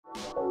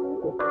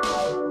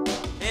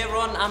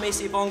everyone, I'm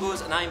AC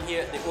Bongos and I'm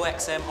here at the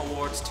OXM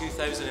Awards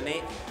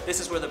 2008. This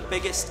is where the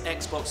biggest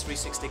Xbox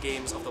 360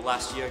 games of the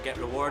last year get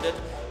rewarded.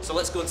 So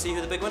let's go and see who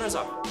the big winners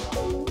are.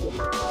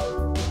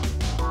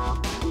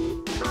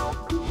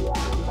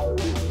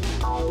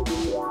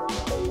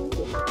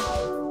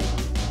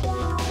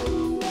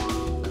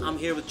 I'm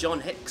here with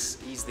John Hicks.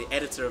 He's the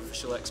editor of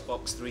Official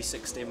Xbox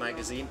 360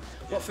 magazine.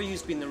 What for you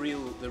has been the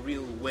real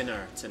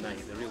winner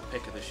tonight, the real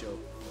pick of the show?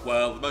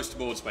 Well, the most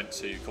awards went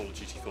to Call of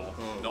Duty 4,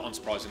 not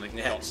unsurprisingly.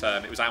 Yeah.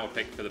 It was our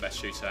pick for the best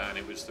shooter, and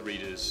it was the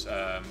readers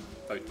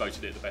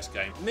voted it the best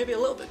game. Maybe a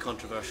little bit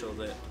controversial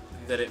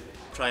that it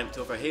triumphed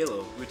over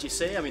Halo, would you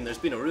say? I mean, there's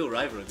been a real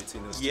rivalry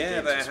between those two games.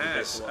 Yeah, there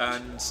has,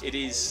 and it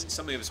is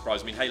something of a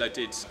surprise. I mean, Halo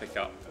did pick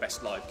up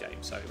best live game,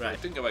 so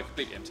it didn't go away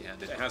completely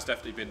empty-handed. It has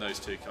definitely been those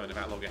two kind of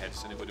at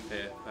loggerheads, and it would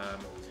appear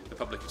the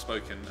public have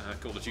spoken.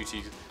 Call of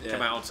Duty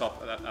come out on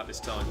top at this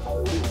time.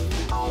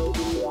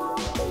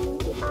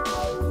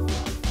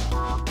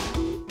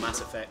 Mass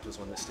Effect was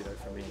one that stood out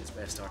for me as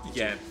best RPG.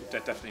 Yeah,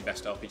 definitely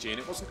best RPG, and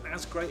it wasn't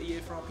as great a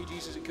year for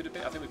RPGs as it could have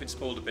been. I think we've been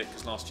spoiled a bit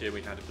because last year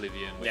we had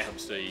Oblivion, which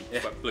obviously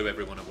blew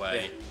everyone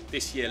away. Yeah.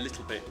 This year a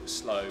little bit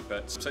slow,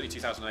 but certainly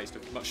 2008 is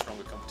looking much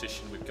stronger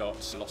competition. We've got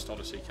Lost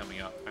Odyssey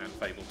coming up and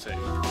Fable 2.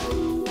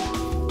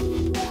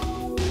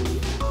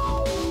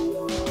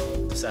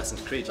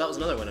 Assassin's Creed. That was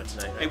another winner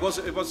tonight, right? It was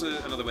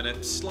another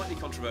winner, slightly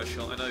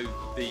controversial. I know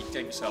the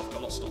game itself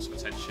got lots and lots of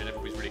attention,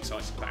 everybody's really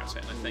excited about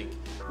it, and I think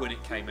when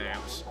it came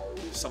out,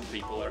 some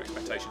people, their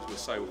expectations were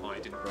so high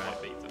it didn't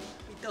quite meet them.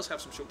 It does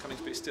have some shortcomings,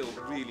 but it's still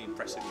a really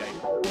impressive game.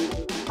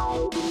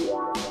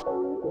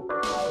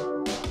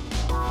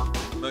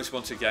 Most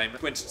wanted game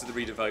went to the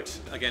reader vote.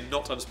 Again,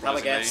 not unsurprisingly. Have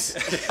a guess.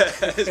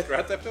 It's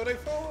Grand Theft Auto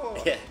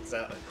 4! Yeah,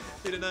 exactly.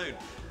 You'd have known.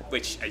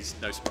 Which is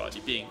no surprise.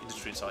 Being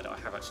industry insider, I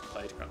have actually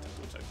played Grand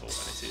Theft Auto 4, and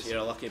it is. You're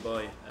a lucky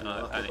boy.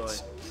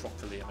 It's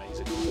properly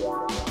amazing.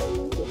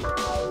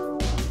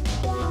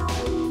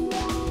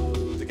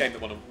 The game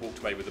that walked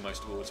away with the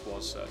most awards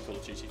was Call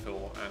of Duty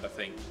 4, and I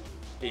think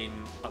in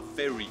a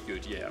very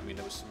good year. I mean,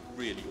 there was some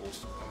really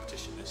awesome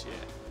competition this year,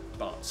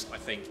 but I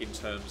think in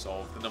terms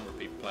of the number of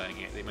people playing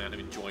it, the amount of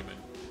enjoyment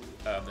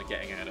they're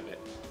getting out of it,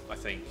 I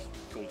think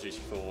Call of Duty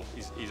 4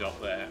 is up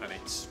there, and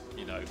it's,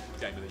 you know,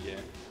 game of the year.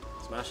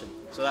 Smashing.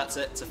 So that's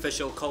it. It's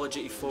official. Call of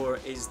Duty 4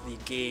 is the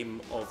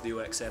game of the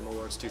OXM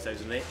Awards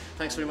 2008.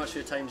 Thanks very much for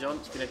your time, John.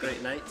 It's been a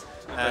great night.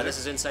 This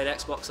is Inside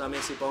Xbox. I'm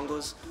AC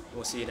Bongos.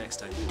 We'll see you next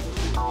time.